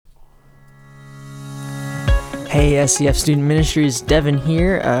Hey, SCF Student Ministries, Devin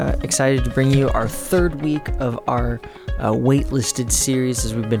here. Excited to bring you our third week of our waitlisted series,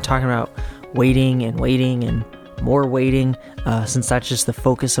 as we've been talking about waiting and more waiting, since that's just the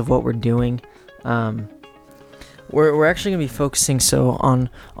focus of what we're doing. We're actually going to be focusing on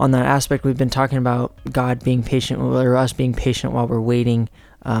that aspect. We've been talking about God being patient, or us being patient while we're waiting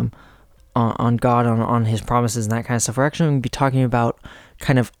on God, on His promises and that kind of stuff. We're actually going to be talking about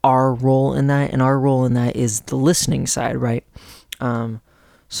kind of our role in that, and our role in that is the listening side, right?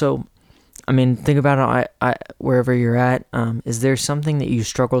 So, I mean, think about it. Wherever you're at, is there something that you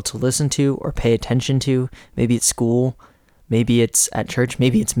struggle to listen to or pay attention to? Maybe it's school, maybe it's at church,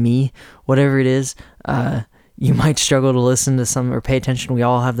 maybe it's me, whatever it is. You might struggle to listen to some or pay attention. We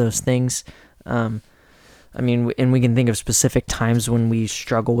all have those things. I mean, and we can think of specific times when we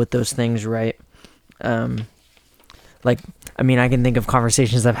struggle with those things, right? I can think of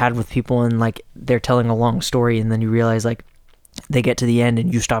conversations I've had with people, and like they're telling a long story, and then you realize like they get to the end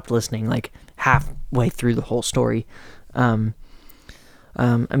and you stopped listening like halfway through the whole story. And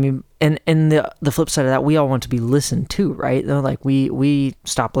the flip side of that, we all want to be listened to, right? Like we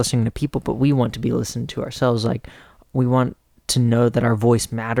stop listening to people, but we want to be listened to ourselves. Like we want to know that our voice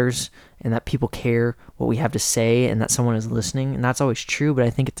matters and that people care what we have to say and that someone is listening. And that's always true, but I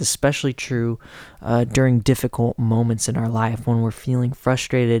think it's especially true during difficult moments in our life when we're feeling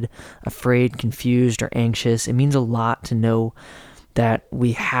frustrated, afraid, confused, or anxious. It means a lot to know that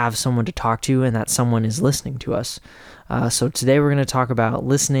we have someone to talk to and that someone is listening to us. So today we're going to talk about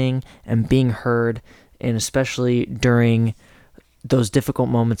listening and being heard, and especially during those difficult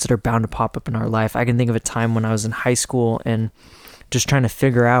moments that are bound to pop up in our life. I can think of a time when I was in high school and just trying to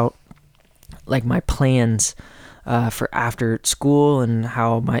figure out like my plans for after school, and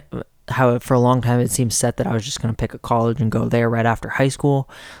how for a long time it seemed set that I was just going to pick a college and go there right after high school.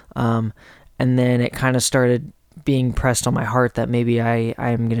 And then it kind of started being pressed on my heart that maybe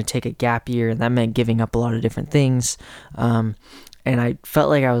I'm going to take a gap year, and that meant giving up a lot of different things. And I felt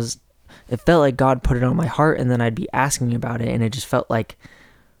like it felt like God put it on my heart, and then I'd be asking about it, and it just felt like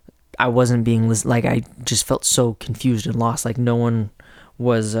I wasn't being listened. Like I just felt so confused and lost, like no one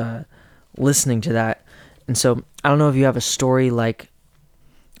was listening to that. And so I don't know if you have a story like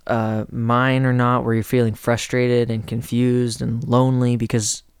mine or not, where you're feeling frustrated and confused and lonely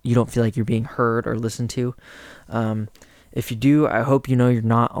because you don't feel like you're being heard or listened to. If you do, I hope you know you're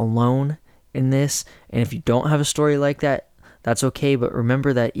not alone in this. And if you don't have a story like that, that's okay. But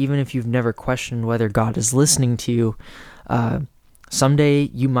remember that even if you've never questioned whether God is listening to you, someday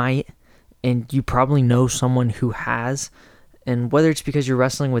you might, and you probably know someone who has. And whether it's because you're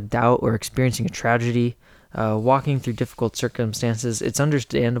wrestling with doubt or experiencing a tragedy, walking through difficult circumstances, it's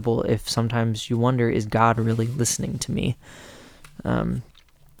understandable if sometimes you wonder, is God really listening to me?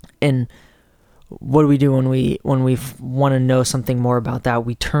 And what do we do when we want to know something more about that?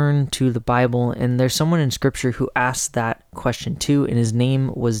 We turn to the Bible, and there's someone in Scripture who asked that question too, and his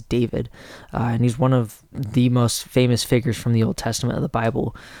name was David, and he's one of the most famous figures from the Old Testament of the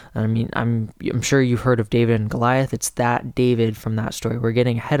Bible. I mean, I'm sure you've heard of David and Goliath. It's that David from that story. We're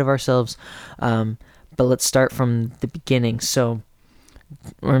getting ahead of ourselves, but let's start from the beginning. So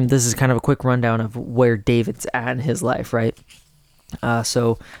this is kind of a quick rundown of where David's at in his life, right?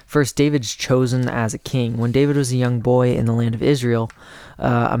 So first, David's chosen as a king. When David was a young boy in the land of Israel,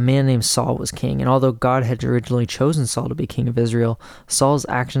 a man named Saul was king. And although God had originally chosen Saul to be king of Israel, Saul's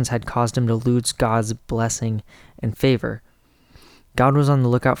actions had caused him to lose God's blessing and favor. God was on the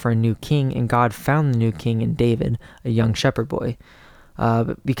lookout for a new king, and God found the new king in David, a young shepherd boy.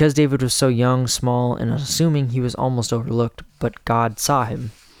 But because David was so young, small, and unassuming, he was almost overlooked, but God saw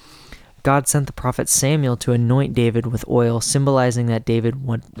him. God sent the prophet Samuel to anoint David with oil, symbolizing that David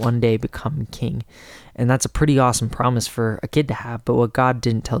would one day become king. And that's a pretty awesome promise for a kid to have, but what God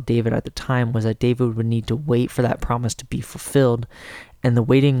didn't tell David at the time was that David would need to wait for that promise to be fulfilled, and the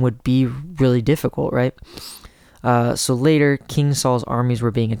waiting would be really difficult, right? So later, King Saul's armies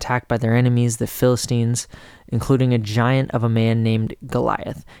were being attacked by their enemies, the Philistines, including a giant of a man named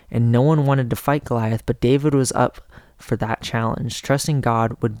Goliath. And no one wanted to fight Goliath, but David was up for that challenge. Trusting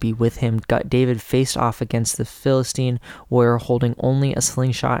God would be with him, David faced off against the Philistine warrior holding only a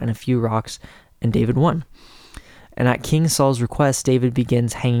slingshot and a few rocks, and David won. And at King Saul's request, David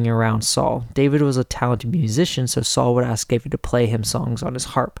begins hanging around Saul. David was a talented musician, so Saul would ask David to play him songs on his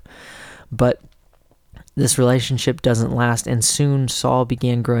harp. But this relationship doesn't last, and soon Saul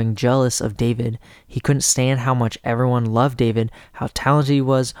began growing jealous of David. He couldn't stand how much everyone loved David, how talented he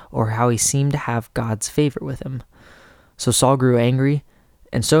was, or how he seemed to have God's favor with him. So Saul grew angry,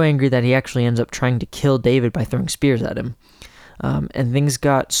 and so angry that he actually ends up trying to kill David by throwing spears at him. And things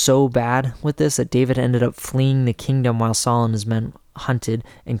got so bad with this that David ended up fleeing the kingdom while Saul and his men hunted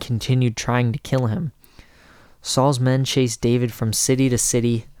and continued trying to kill him. Saul's men chased David from city to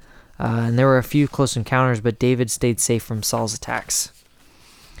city, and there were a few close encounters, but David stayed safe from Saul's attacks.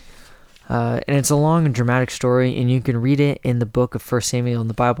 And it's a long and dramatic story, and you can read it in the book of 1 Samuel in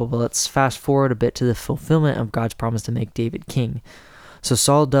the Bible, but let's fast forward a bit to the fulfillment of God's promise to make David king. So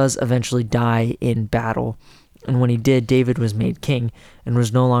Saul does eventually die in battle, and when he did, David was made king and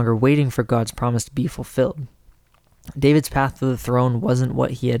was no longer waiting for God's promise to be fulfilled. David's path to the throne wasn't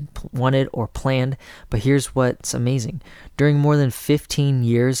what he had wanted or planned, but here's what's amazing. During more than 15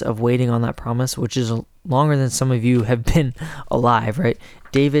 years of waiting on that promise, which is longer than some of you have been alive, right?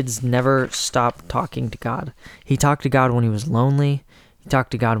 David's never stopped talking to God. He talked to God when he was lonely. He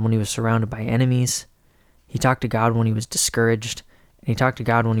talked to God when he was surrounded by enemies. He talked to God when he was discouraged. And he talked to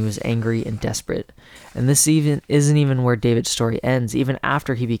God when he was angry and desperate. And this isn't even where David's story ends. Even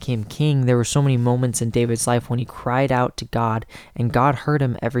after he became king, there were so many moments in David's life when he cried out to God, and God heard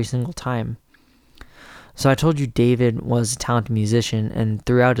him every single time. So I told you David was a talented musician, and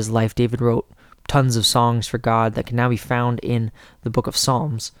throughout his life, David wrote tons of songs for God that can now be found in the book of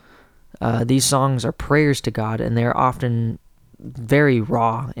Psalms. These songs are prayers to God, and they're often very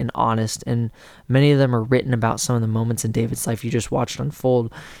raw and honest, and many of them are written about some of the moments in David's life you just watched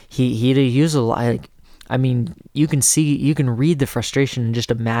unfold. He'd use a lot. You can read the frustration and just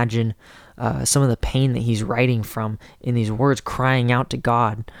imagine some of the pain that he's writing from in these words, crying out to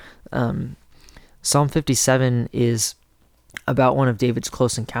God. Psalm 57 is about one of David's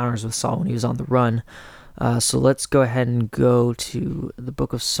close encounters with Saul when he was on the run. So let's go ahead and go to the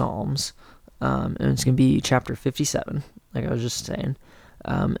book of Psalms, and it's going to be chapter 57. Like I was just saying,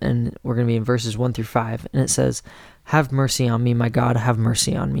 and we're going to be in verses 1 through 5, and it says, "Have mercy on me, my God, have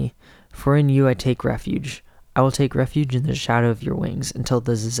mercy on me, for in you I take refuge. I will take refuge in the shadow of your wings until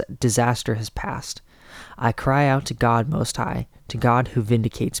the disaster has passed. I cry out to God Most High, to God who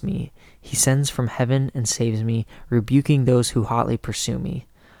vindicates me. He sends from heaven and saves me, rebuking those who hotly pursue me.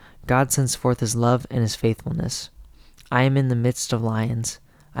 God sends forth his love and his faithfulness. I am in the midst of lions.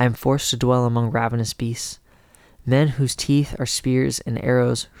 I am forced to dwell among ravenous beasts. Men whose teeth are spears and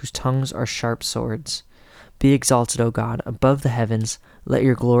arrows, whose tongues are sharp swords. Be exalted, O God, above the heavens. Let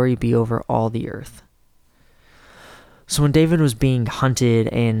your glory be over all the earth." So when David was being hunted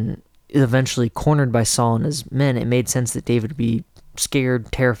and eventually cornered by Saul and his men, it made sense that David would be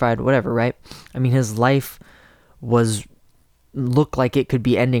scared, terrified, whatever, right? I mean, his life looked like it could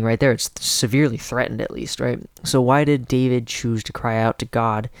be ending right there. It's severely threatened, at least, right? So why did David choose to cry out to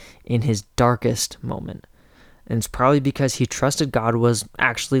God in his darkest moment? And it's probably because he trusted God was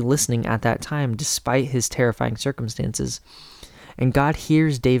actually listening at that time, despite his terrifying circumstances. And God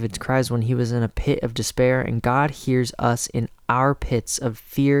hears David's cries when he was in a pit of despair, and God hears us in our pits of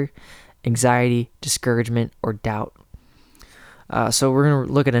fear, anxiety, discouragement, or doubt. So we're going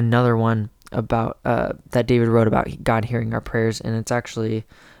to look at another one about that David wrote about God hearing our prayers, and it's actually,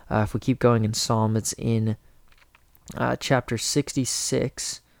 if we keep going in Psalm, it's in chapter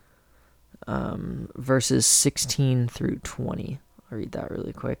 66, verses 16 through 20. I'll read that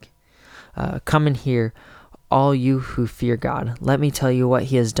really quick. "Come and hear, all you who fear God. Let me tell you what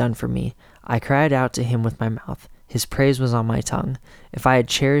he has done for me. I cried out to him with my mouth. His praise was on my tongue. If I had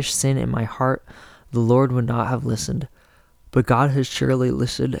cherished sin in my heart, the Lord would not have listened. But God has surely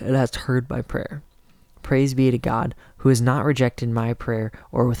listened and has heard my prayer. Praise be to God, who has not rejected my prayer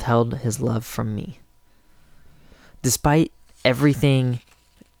or withheld his love from me." Despite everything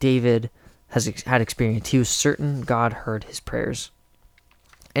David had experienced, he was certain God heard his prayers.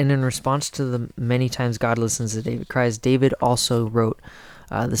 And in response to the many times God listens to David's cries, David also wrote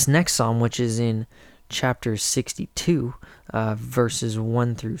this next psalm, which is in chapter 62, verses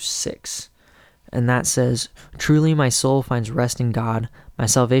 1 through 6. And that says, "Truly my soul finds rest in God. My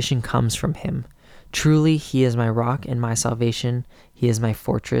salvation comes from him. Truly he is my rock and my salvation. He is my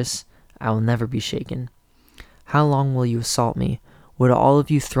fortress. I will never be shaken. How long will you assault me? Would all of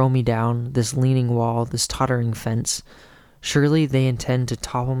you throw me down, this leaning wall, this tottering fence? Surely they intend to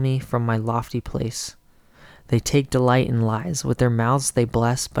topple me from my lofty place. They take delight in lies. With their mouths they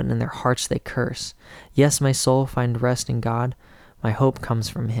bless, but in their hearts they curse. Yes, my soul finds rest in God. My hope comes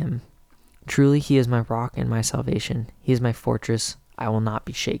from him. Truly he is my rock and my salvation. He is my fortress. I will not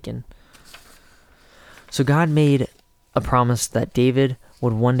be shaken." So God made a promise that David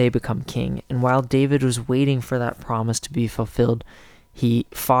would one day become king. And while David was waiting for that promise to be fulfilled, he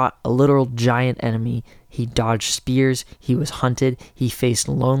fought a literal giant enemy. He dodged spears. He was hunted. He faced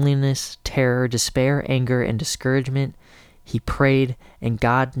loneliness, terror, despair, anger, and discouragement. He prayed, and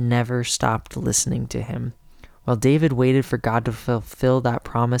God never stopped listening to him. While David waited for God to fulfill that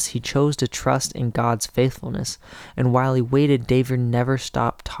promise, he chose to trust in God's faithfulness. And while he waited, David never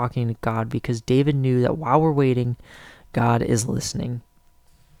stopped talking to God, because David knew that while we're waiting, God is listening.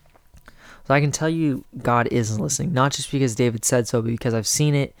 So I can tell you God is listening, not just because David said so, but because I've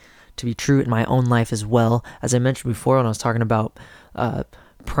seen it to be true in my own life as well. As I mentioned before when I was talking about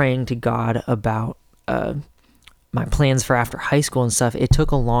praying to God about my plans for after high school and stuff, it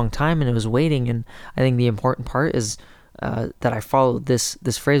took a long time and it was waiting. And I think the important part is that I followed this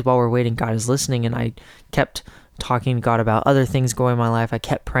phrase, while we're waiting, God is listening. And I kept talking to God about other things going in my life. I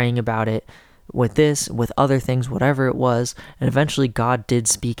kept praying about it with this, with other things, whatever it was. And eventually God did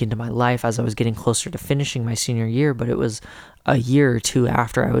speak into my life as I was getting closer to finishing my senior year, but it was a year or two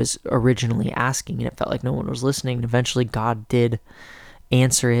after I was originally asking, and it felt like no one was listening. And eventually God did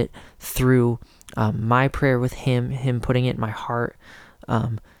answer it through my prayer with him putting it in my heart,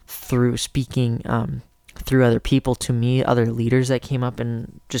 through speaking through other people to me, other leaders that came up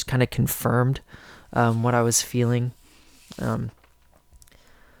and just kind of confirmed what I was feeling.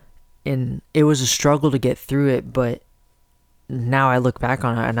 And it was a struggle to get through it, but now I look back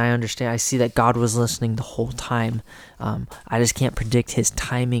on it and I understand, I see that God was listening the whole time. I just can't predict his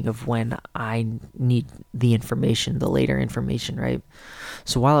timing of when I need the information, the later information, right?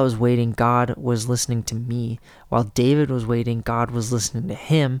 So while I was waiting, God was listening to me. While David was waiting, God was listening to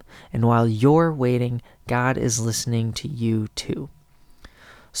him. And while you're waiting, God is listening to you too.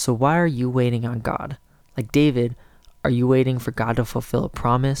 So why are you waiting on God? Like David, are you waiting for God to fulfill a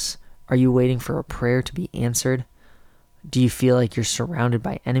promise? Are you waiting for a prayer to be answered? Do you feel like you're surrounded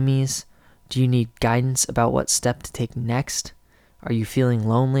by enemies? Do you need guidance about what step to take next? Are you feeling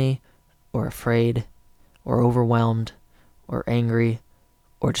lonely or afraid or overwhelmed or angry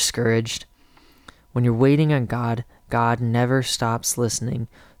or discouraged? When you're waiting on God, God never stops listening,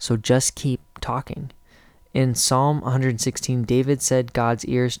 so just keep talking. In Psalm 116, David said God's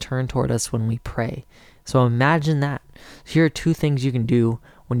ears turn toward us when we pray. So imagine that. Here are two things you can do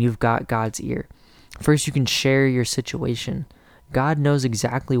when you've got God's ear. First, you can share your situation. God knows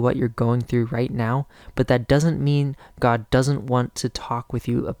exactly what you're going through right now, but that doesn't mean God doesn't want to talk with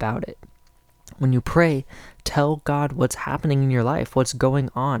you about it. When you pray, tell God what's happening in your life, what's going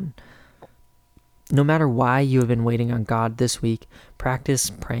on. No matter why you have been waiting on God this week, practice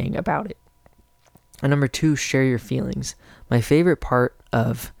praying about it. And number two, share your feelings. My favorite part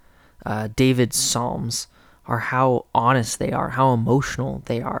of David's Psalms are how honest they are, how emotional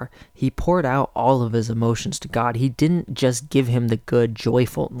they are. He poured out all of his emotions to God. He didn't just give him the good,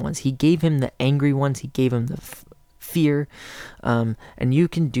 joyful ones. He gave him the angry ones. He gave him the fear. And you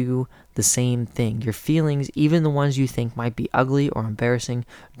can do the same thing. Your feelings, even the ones you think might be ugly or embarrassing,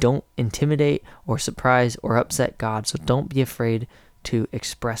 don't intimidate or surprise or upset God. So don't be afraid to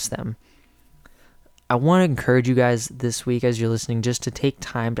express them. I want to encourage you guys this week as you're listening just to take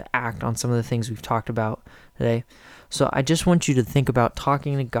time to act on some of the things we've talked about today. So I just want you to think about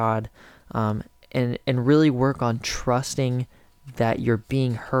talking to God and really work on trusting that you're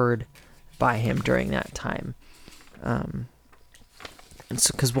being heard by him during that time. And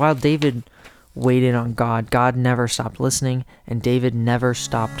so, because while David waited on God, God never stopped listening, and David never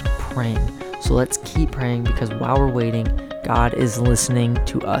stopped praying. So let's keep praying, because while we're waiting, God is listening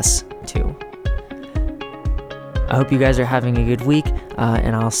to us too. I hope you guys are having a good week,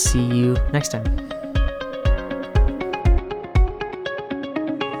 and I'll see you next time.